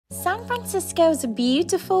San Francisco is a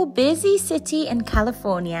beautiful, busy city in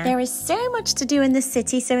California. There is so much to do in this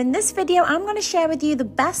city, so in this video, I'm going to share with you the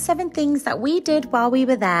best 7 things that we did while we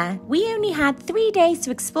were there. We only had 3 days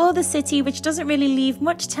to explore the city, which doesn't really leave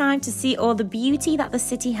much time to see all the beauty that the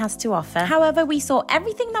city has to offer. However, we saw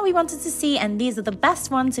everything that we wanted to see, and these are the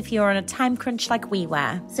best ones if you're on a time crunch like we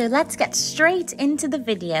were. So let's get straight into the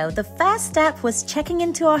video. The first step was checking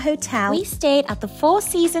into our hotel. We stayed at the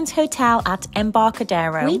SEASONS Hotel at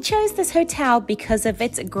Embarcadero. We chose this hotel because of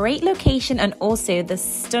its great location and also the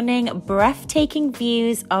stunning, breathtaking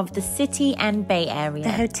views of the city and Bay Area.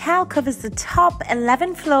 The hotel covers the top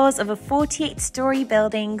 11 floors of a 48-story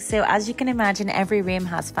building, so as you can imagine, every room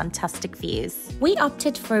has fantastic views. We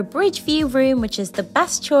opted for a bridge view room, which is the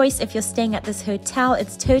best choice if you're staying at this hotel.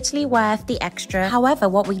 It's totally worth the extra. However,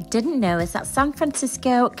 what we didn't know is that San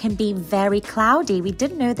Francisco can be very cloudy. We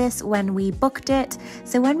didn't know this when we booked it.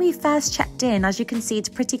 So when we first checked in, as you can see, it's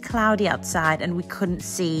pretty cloudy outside and we couldn't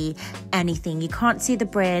see anything. You can't see the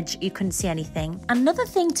bridge, you couldn't see anything. Another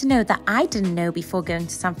thing to know that I didn't know before going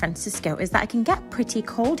to San Francisco is that it can get pretty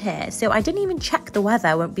cold here. So I didn't even check the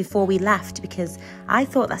weather before we left because I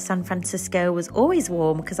thought that San Francisco was always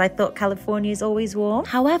warm because I thought California is always warm.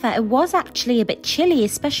 However, it was actually a bit chilly,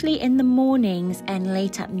 especially in the mornings and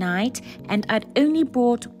late at night. And I'd only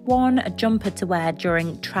brought one jumper to wear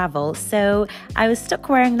during travel, so I was stuck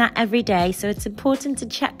wearing that every day. So it's important to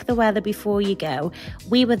check the weather before you go.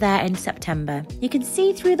 We were there in September. You can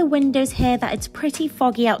see through the windows here that it's pretty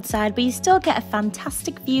foggy outside, but you still get a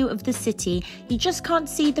fantastic view of the city. You just can't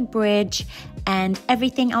see the bridge and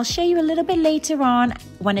everything. I'll show you a little bit later on.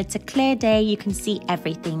 When it's a clear day, you can see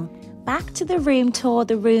everything. Back to the room tour.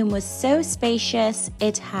 The room was so spacious.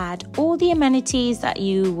 It had all the amenities that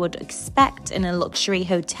you would expect in a luxury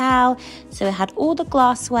hotel. So it had all the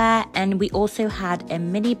glassware, and we also had a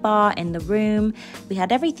mini bar in the room. We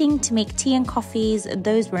had everything to make tea and coffees.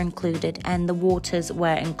 Those were included, and the waters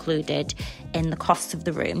were included in the cost of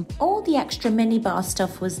the room. All the extra mini bar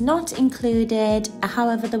stuff was not included.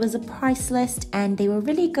 However, there was a price list and they were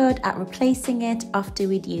really good at replacing it after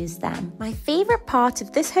we'd used them. My favorite part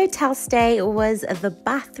of this hotel stay was the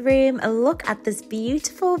bathroom. A look at this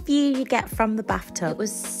beautiful view you get from the bathtub. It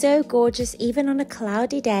was so gorgeous even on a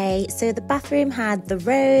cloudy day. So the bathroom had the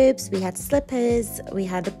robes, we had slippers, we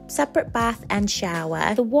had a separate bath and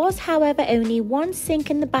shower. There was, however, only one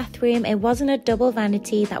sink in the bathroom. It wasn't a double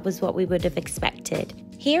vanity. That was what we would have expected.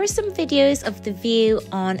 Here are some videos of the view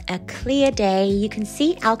on a clear day. You can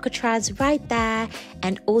see Alcatraz right there,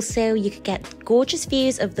 and also you could get gorgeous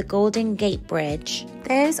views of the Golden Gate Bridge.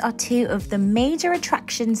 Those are 2 of the major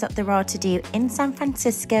attractions that there are to do in San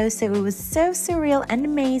Francisco, so it was so surreal and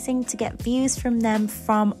amazing to get views from them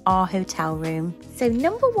from our hotel room. So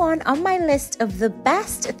number 1 on my list of the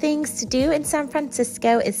best things to do in San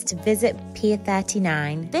Francisco is to visit Pier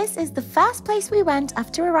 39. This is the first place we went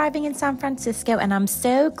after arriving in San Francisco, and I'm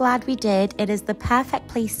so glad we did. It is the perfect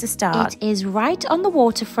place to start. It is right on the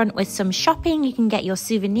waterfront with some shopping. You can get your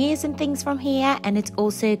souvenirs and things from here, and it's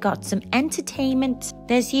also got some entertainment.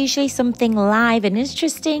 There's usually something live and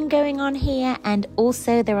interesting going on here, and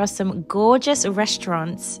also there are some gorgeous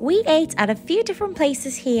restaurants. We ate at a few different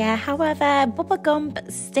places here. However, Bubba Gump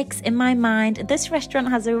sticks in my mind. This restaurant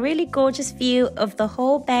has a really gorgeous view of the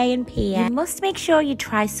whole bay and pier. You must make sure you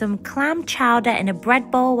try some clam chowder in a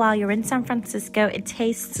bread bowl while you're in San Francisco. It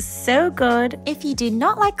tastes so good. If you do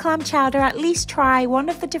not like clam chowder, at least try one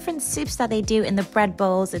of the different soups that they do in the bread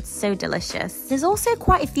bowls. It's so delicious. There's also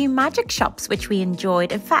quite a few magic shops which we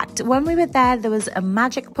enjoyed. In fact, when we were there was a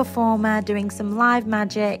magic performer doing some live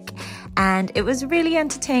magic, and it was really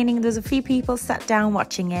entertaining. There's a few people sat down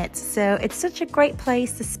watching it, so it's such a great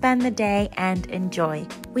place to spend the day and enjoy.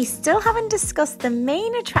 We still haven't discussed the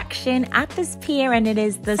main attraction at this pier, and it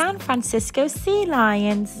is the San Francisco sea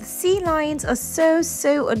lions. The sea lions are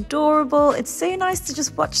so adorable. It's so nice to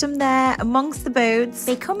just watch them there amongst the boats.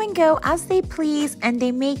 They come and go as they please, and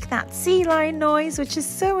they make that sea lion noise, which is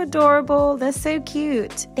so adorable. They're so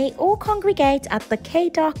cute. They all congregate at the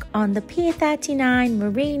K-Dock on the Pier 39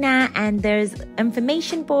 marina, and there's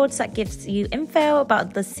information boards that gives you info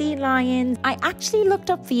about the sea lions. I actually looked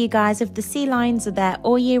up for you guys if the sea lions are there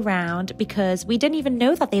all year round, because we didn't even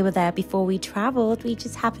know that they were there before we traveled. We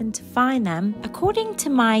just happened to find them. According to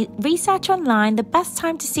my research online, the best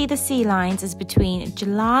time to see the sea lions is between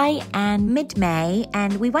July and mid-May,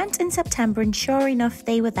 and we went in September, and sure enough,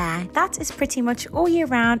 they were there. That is pretty much all year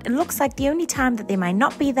round. It looks like the only time that they might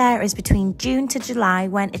not be there is between June to July,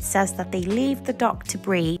 when it says that they leave the dock to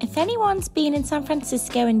breed. If anyone's been in San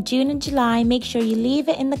Francisco in June and July, make sure you leave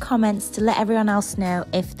it in the comments to let everyone else know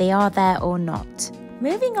if they are there or not.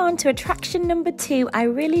 Moving on to attraction number 2, I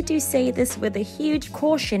really do say this with a huge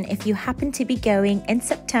caution if you happen to be going in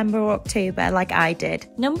September or October like I did.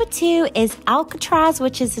 Number 2 is Alcatraz,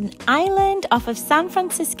 which is an island off of San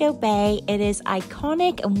Francisco Bay. It is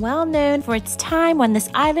iconic and well known for its time when this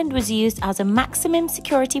island was used as a maximum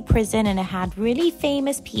security prison, and it had really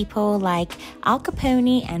famous people like Al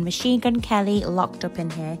Capone and Machine Gun Kelly locked up in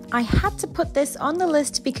here. I had to put this on the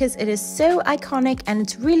list because it is so iconic and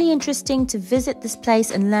it's really interesting to visit this place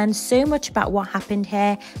and learn so much about what happened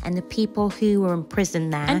here and the people who were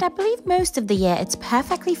imprisoned there. And I believe most of the year it's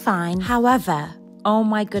perfectly fine. However, oh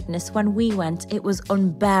my goodness, when we went, it was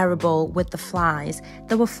unbearable with the flies.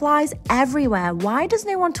 There were flies everywhere. Why does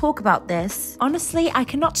no one talk about this? Honestly, I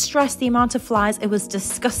cannot stress the amount of flies. It was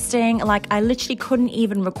disgusting. Like, I literally couldn't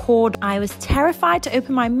even record. I was terrified to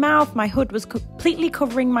open my mouth. My hood was completely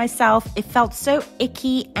covering myself. It felt so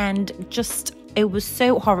icky and just... it was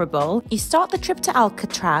so horrible. You start the trip to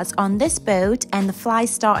Alcatraz on this boat and the flies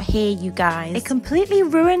start here, you guys. It completely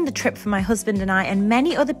ruined the trip for my husband and I and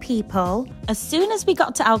many other people. As soon as we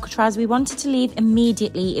got to Alcatraz, we wanted to leave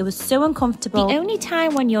immediately. It was so uncomfortable. The only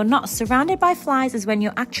time when you're not surrounded by flies is when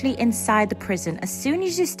you're actually inside the prison. As soon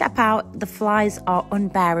as you step out, the flies are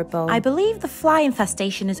unbearable. I believe the fly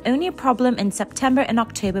infestation is only a problem in September and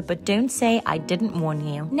October, but don't say I didn't warn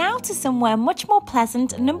you. Now to somewhere much more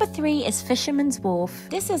pleasant. Number 3 is Fisherman's Wharf.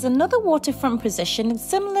 This is another waterfront position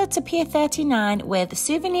similar to Pier 39 with a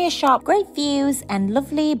souvenir shop, great views and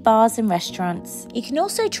lovely bars and restaurants. You can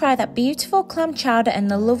also try that beautiful clam chowder and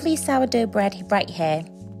the lovely sourdough bread right here.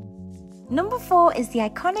 Number 4 is the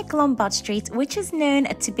iconic Lombard Street, which is known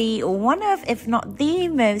to be one of, if not the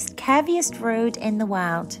most curviest road in the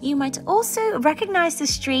world. You might also recognize the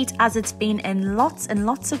street as it's been in lots and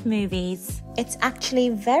lots of movies. It's actually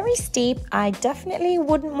very steep. I definitely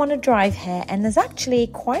wouldn't want to drive here, and there's actually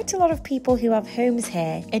quite a lot of people who have homes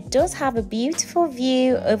here. It does have a beautiful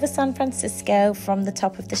view over San Francisco from the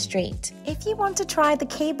top of the street. If you want to try the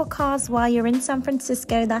cable cars while you're in San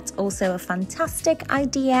Francisco, that's also a fantastic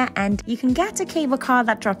idea, and you can get a cable car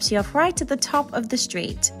that drops you off right at the top of the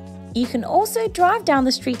street. You can also drive down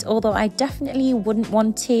the street, although I definitely wouldn't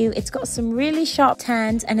want to. It's got some really sharp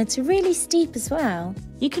turns and it's really steep as well.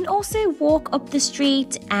 You can also walk up the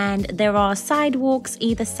street and there are sidewalks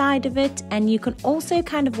either side of it, and you can also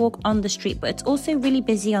kind of walk on the street, but it's also really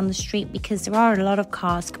busy on the street because there are a lot of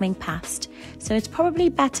cars coming past. So it's probably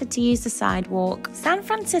better to use the sidewalk. San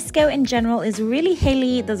Francisco in general is really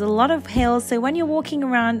hilly. There's a lot of hills, so when you're walking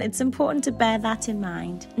around, it's important to bear that in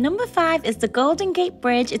mind. Number 5 is the Golden Gate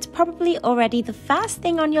Bridge. It's probably already the first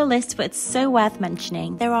thing on your list, but it's so worth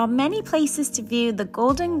mentioning. There are many places to view the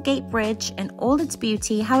Golden Gate Bridge in all its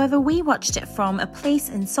beauty. However, we watched it from a place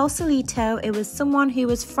in Sausalito. It was someone who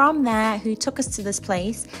was from there who took us to this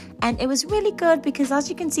place, and it was really good because, as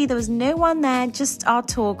you can see, there was no one there, just our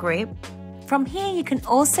tour group. From here, you can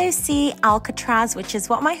also see Alcatraz, which is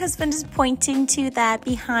what my husband is pointing to there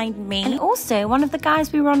behind me. And also, one of the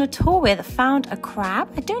guys we were on a tour with found a crab.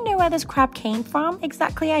 I don't know where this crab came from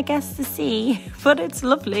exactly, I guess the sea, but it's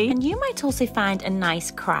lovely. And you might also find a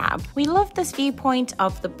nice crab. We love this viewpoint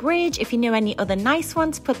of the bridge. If you know any other nice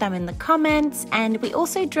ones, put them in the comments. And we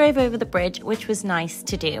also drove over the bridge, which was nice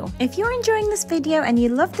to do. If you're enjoying this video and you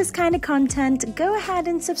love this kind of content, go ahead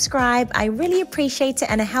and subscribe. I really appreciate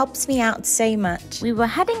it and it helps me out so much. We were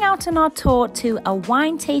heading out on our tour to a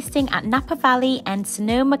wine tasting at Napa Valley and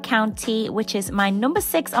Sonoma County, which is my number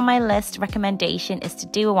 6 on my list recommendation, is to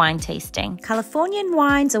do a wine tasting. Californian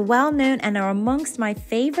wines are well known and are amongst my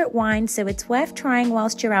favorite wines, so it's worth trying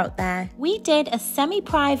whilst you're out there. We did a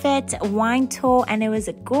semi-private wine tour and it was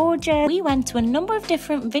gorgeous. We went to a number of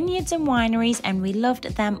different vineyards and wineries and we loved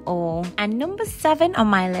them all. And number 7 on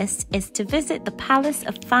my list is to visit the Palace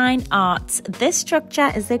of Fine Arts. This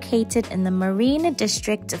structure is located in the Marina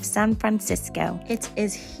District of San Francisco. It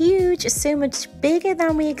is huge, so much bigger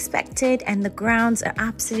than we expected, and the grounds are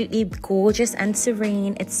absolutely gorgeous and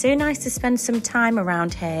serene. It's so nice to spend some time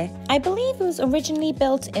around here. I believe it was originally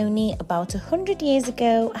built only about 100 years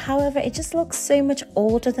ago. However, it just looks so much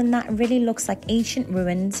older than that. It really looks like ancient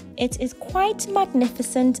ruins. It is quite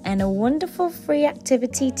magnificent and a wonderful free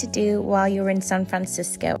activity to do while you're in San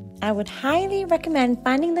Francisco. I would highly recommend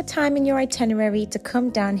finding the time in your itinerary to come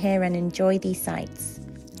down here and enjoy these sights.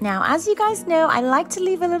 Now, as you guys know, I like to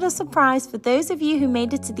leave a little surprise for those of you who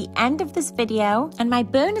made it to the end of this video. And my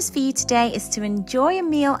bonus for you today is to enjoy a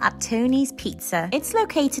meal at Tony's Pizza. It's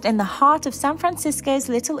located in the heart of San Francisco's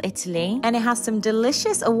Little Italy, and it has some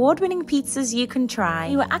delicious award-winning pizzas you can try.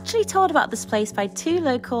 We were actually told about this place by 2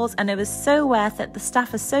 locals, and it was so worth it. The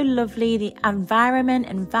staff are so lovely, the environment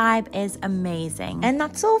and vibe is amazing. And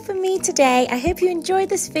that's all for me today. I hope you enjoyed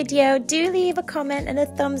this video. Do leave a comment and a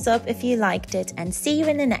thumbs up if you liked it, and see you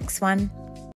in the next one.